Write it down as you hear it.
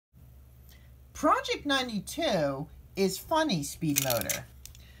Project 92 is funny speed motor.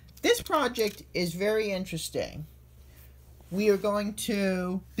 This project is very interesting. We are going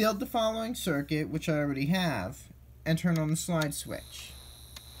to build the following circuit, which I already have, and turn on the slide switch.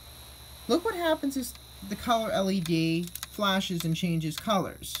 Look what happens as the color LED flashes and changes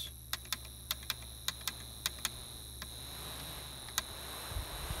colors.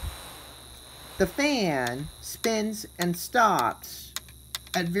 The fan spins and stops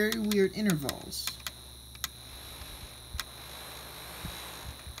at very weird intervals.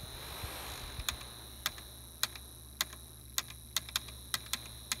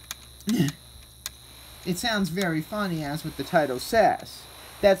 It sounds very funny, as what the title says.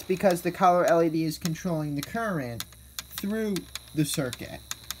 That's because the color LED is controlling the current through the circuit.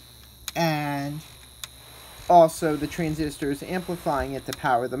 And also the transistor is amplifying it to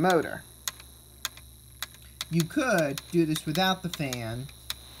power the motor. You could do this without the fan,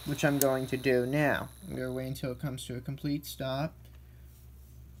 which I'm going to do now. I'm going to wait until it comes to a complete stop.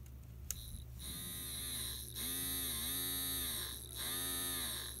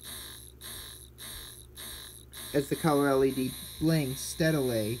 As the color LED blinks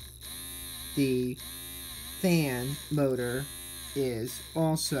steadily, the fan motor is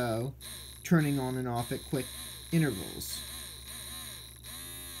also turning on and off at quick intervals.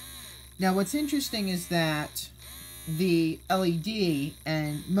 Now what's interesting is that the LED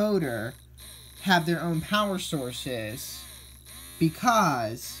and motor have their own power sources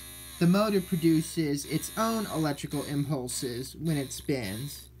because the motor produces its own electrical impulses when it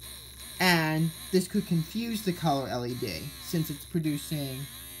spins, and this could confuse the color LED since it's producing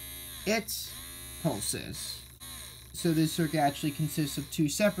its pulses. So this circuit actually consists of two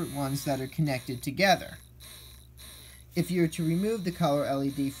separate ones that are connected together. If you were to remove the color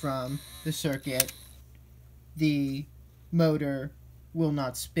LED from the circuit, the motor will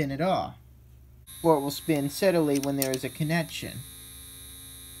not spin at all, or it will spin steadily when there is a connection.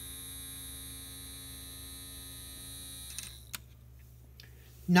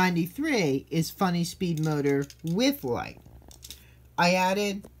 '93 is funny speed motor with light. I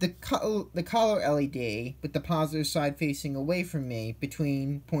added the color LED with the positive side facing away from me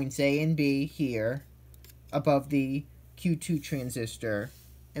between points A and B here above the Q2 transistor,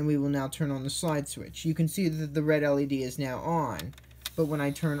 and we will now turn on the slide switch. You can see that the red LED is now on, but when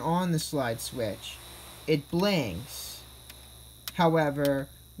I turn on the slide switch, it blinks. However,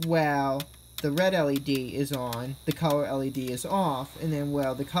 while the red LED is on, the color LED is off, and then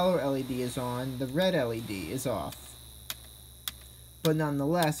while the color LED is on, the red LED is off. But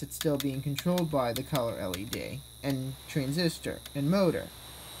nonetheless, it's still being controlled by the color LED and transistor and motor.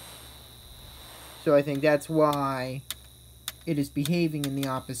 So I think that's why it is behaving in the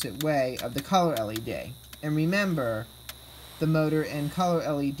opposite way of the color LED. And remember, the motor and color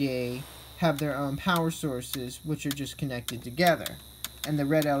LED have their own power sources, which are just connected together. And the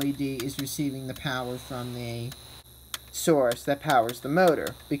red LED is receiving the power from the source that powers the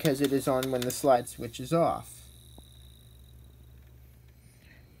motor, because it is on when the slide switch is off.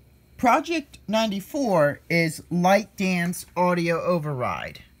 Project 94 is Light Dance Audio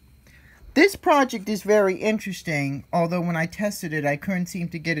Override. This project is very interesting, although when I tested it I couldn't seem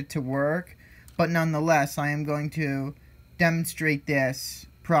to get it to work, but nonetheless I am going to demonstrate this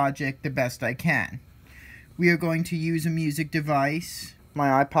project the best I can. We are going to use a music device,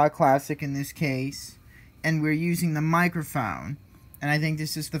 my iPod Classic in this case, and we're using the microphone, and I think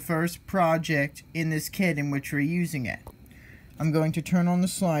this is the first project in this kit in which we're using it. I'm going to turn on the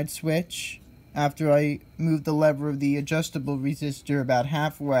slide switch after I move the lever of the adjustable resistor about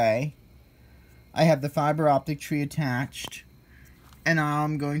halfway. I have the fiber optic tree attached, and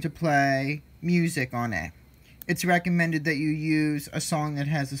I'm going to play music on it. It's recommended that you use a song that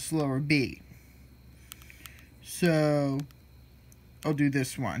has a slower beat. So, I'll do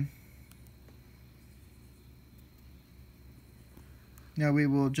this one. Now we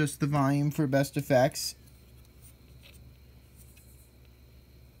will adjust the volume for best effects.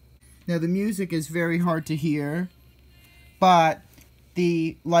 Now the music is very hard to hear, but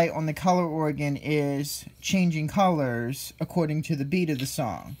the light on the color organ is changing colors according to the beat of the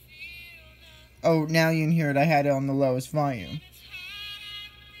song. Oh, now you can hear it. I had it on the lowest volume.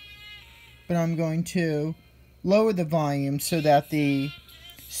 But I'm going to lower the volume so that the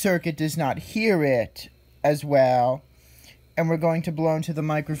circuit does not hear it as well. And we're going to blow into the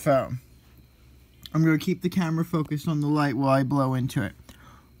microphone. I'm going to keep the camera focused on the light while I blow into it.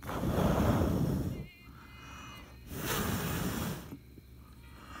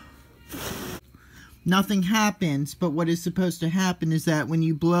 Nothing happens, but what is supposed to happen is that when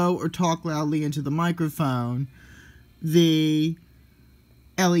you blow or talk loudly into the microphone, the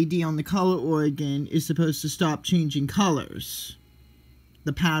LED on the color organ is supposed to stop changing colors.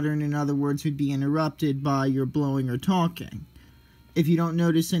 The pattern, in other words, would be interrupted by your blowing or talking. If you don't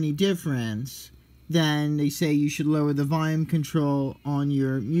notice any difference, then they say you should lower the volume control on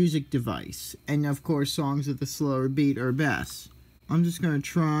your music device. And of course, songs with a slower beat are best. I'm just going to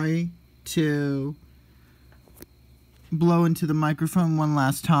try to blow into the microphone one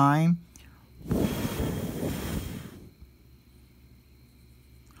last time.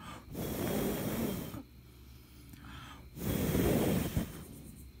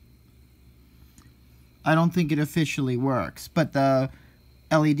 I don't think it officially works, but the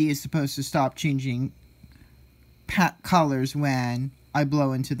LED is supposed to stop changing colors when I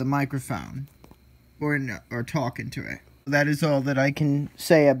blow into the microphone or talk into it. That is all that I can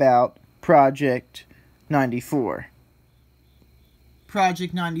say about Project 94.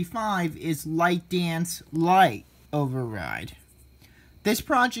 Project 95 is Light Dance Light Override. This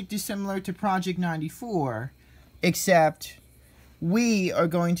project is similar to Project 94, except we are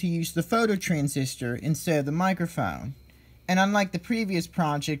going to use the phototransistor instead of the microphone. And unlike the previous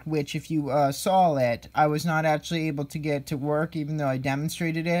project, which if you saw it, I was not actually able to get it to work even though I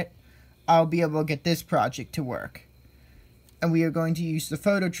demonstrated it, I'll be able to get this project to work. And we are going to use the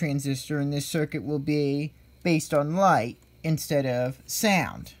phototransistor, and this circuit will be based on light instead of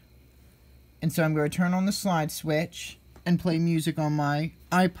sound. And so I'm going to turn on the slide switch and play music on my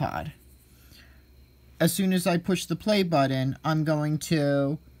iPod. As soon as I push the play button, I'm going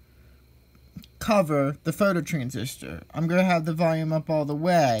to cover the phototransistor. I'm going to have the volume up all the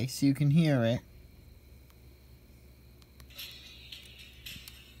way so you can hear it.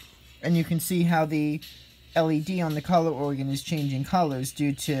 And you can see how the LED on the color organ is changing colors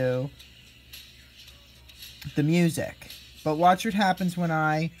due to the music. But watch what happens when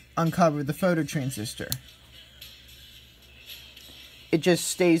I uncover the phototransistor. It just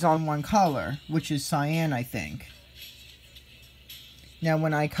stays on one color, which is cyan, I think. Now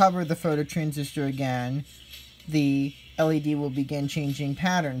when I cover the phototransistor again, the LED will begin changing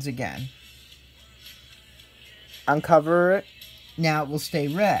patterns again. Uncover it, now it will stay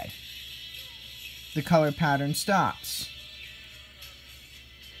red. The color pattern stops.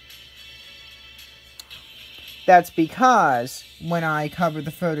 That's because when I cover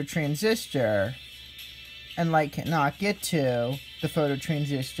the phototransistor and light cannot get to the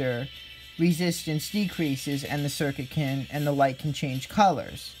phototransistor, resistance decreases and the circuit and the light can change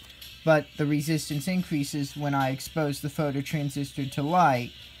colors. But the resistance increases when I expose the phototransistor to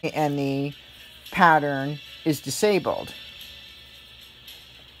light and the pattern is disabled.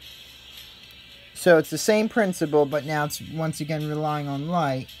 So it's the same principle, but now it's once again relying on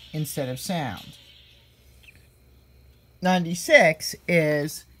light instead of sound. 96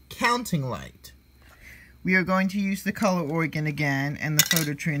 is counting light. We are going to use the color organ again and the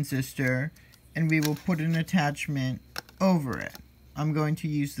phototransistor, and we will put an attachment over it. I'm going to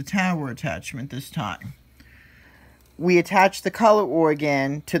use the tower attachment this time. We attach the color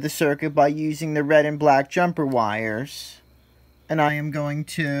organ to the circuit by using the red and black jumper wires, and I am going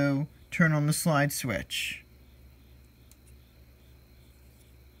to turn on the slide switch.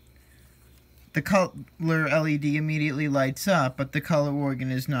 The color LED immediately lights up, but the color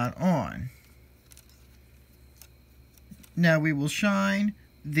organ is not on. Now we will shine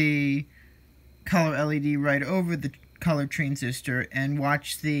the color LED right over the color transistor and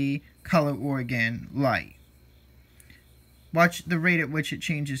watch the color organ light. Watch the rate at which it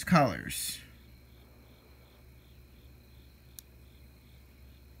changes colors.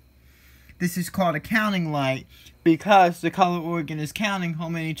 This is called a counting light because the color organ is counting how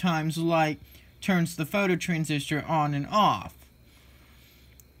many times light turns the phototransistor on and off.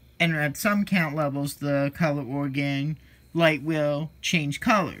 And at some count levels, the color organ light will change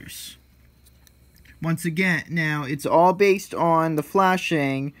colors. Once again, now it's all based on the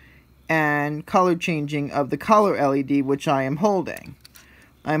flashing and color changing of the color LED, which I am holding.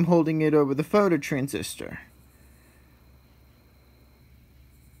 I'm holding it over the phototransistor.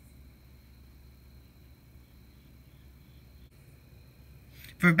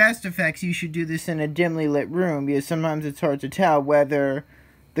 For best effects, you should do this in a dimly lit room because sometimes it's hard to tell whether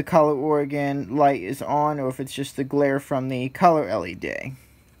the color organ light is on or if it's just the glare from the color LED.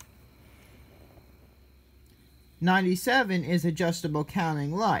 97 is adjustable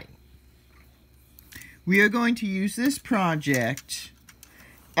counting light. We are going to use this project,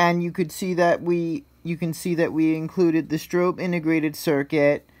 and you can see that we included the strobe integrated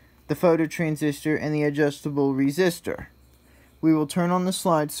circuit, the phototransistor, and the adjustable resistor. We will turn on the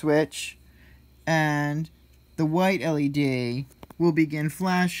slide switch, and the white LED will begin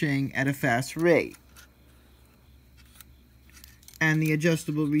flashing at a fast rate. And the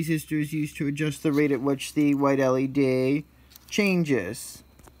adjustable resistor is used to adjust the rate at which the white LED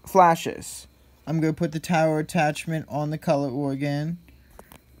flashes. I'm going to put the tower attachment on the color organ.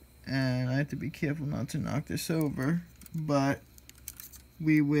 And I have to be careful not to knock this over. But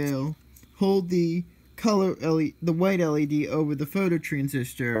we will hold the white LED over the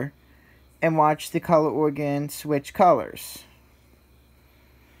phototransistor and watch the color organ switch colors.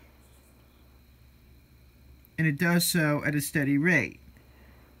 And it does so at a steady rate.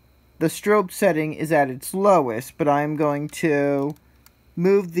 The strobe setting is at its lowest, but I am going to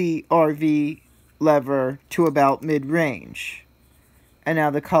move the RV lever to about mid-range. And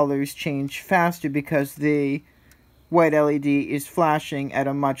now the colors change faster because the white LED is flashing at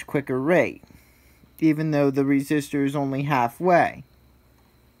a much quicker rate, even though the resistor is only halfway.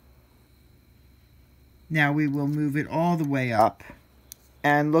 Now we will move it all the way up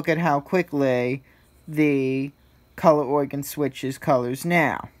and look at how quickly the color organ switches colors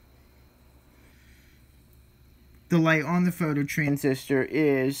now. The light on the phototransistor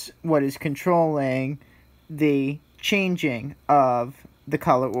is what is controlling the changing of the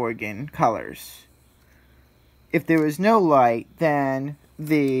color organ colors. If there is no light, then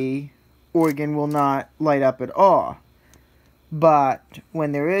the organ will not light up at all. But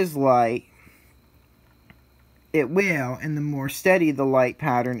when there is light, it will, and the more steady the light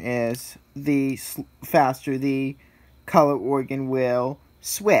pattern is, the faster the color organ will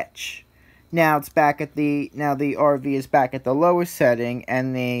switch. Now the RV is back at the lowest setting,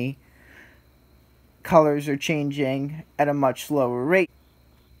 and the colors are changing at a much slower rate.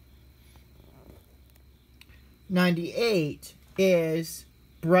 98 is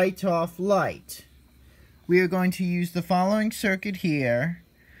bright off light. We are going to use the following circuit here,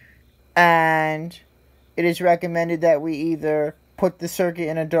 and it is recommended that we either put the circuit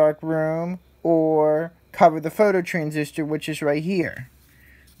in a dark room or cover the phototransistor, which is right here.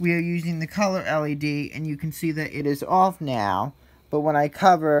 We are using the color LED, and you can see that it is off now, but when I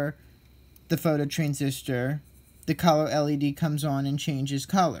cover the phototransistor, the color LED comes on and changes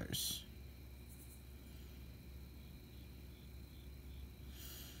colors.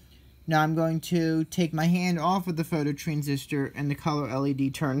 Now I'm going to take my hand off of the phototransistor and the color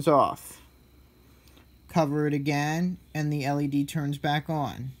LED turns off. Cover it again and the LED turns back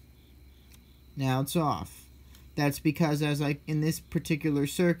on. Now it's off. That's because in this particular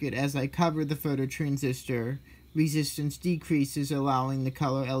circuit, as I cover the phototransistor, resistance decreases, allowing the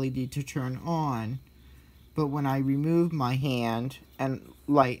color LED to turn on. But when I remove my hand and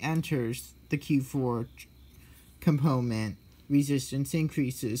light enters the Q4 component, resistance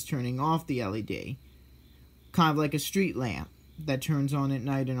increases, turning off the LED. Kind of like a street lamp that turns on at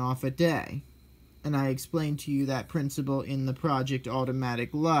night and off at day. And I explained to you that principle in the Project Automatic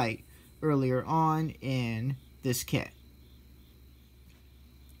Light earlier on in this kit.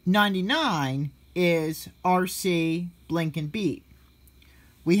 99 is RC blink and beep.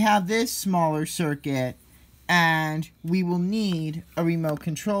 We have this smaller circuit, and we will need a remote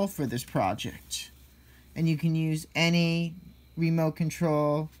control for this project. And you can use any remote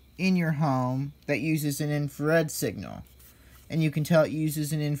control in your home that uses an infrared signal. And you can tell it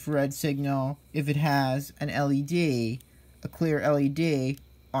uses an infrared signal if it has an LED, a clear LED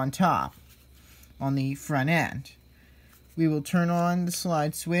on top, on the front end. We will turn on the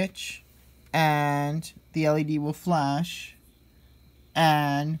slide switch and the LED will flash,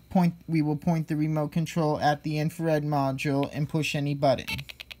 and we will point the remote control at the infrared module and push any button.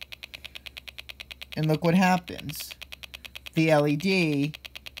 And look what happens. The LED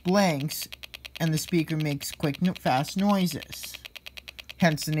blinks and the speaker makes quick, fast noises.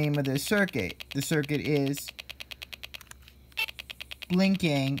 Hence the name of this circuit. The circuit is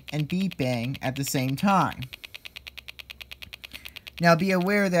blinking and beeping at the same time. Now be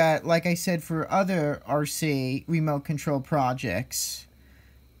aware that, like I said for other RC remote control projects,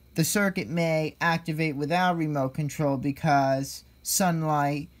 the circuit may activate without remote control because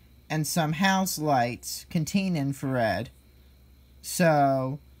sunlight and some house lights contain infrared.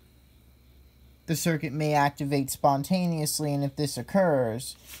 So the circuit may activate spontaneously, and if this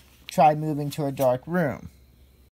occurs, try moving to a dark room.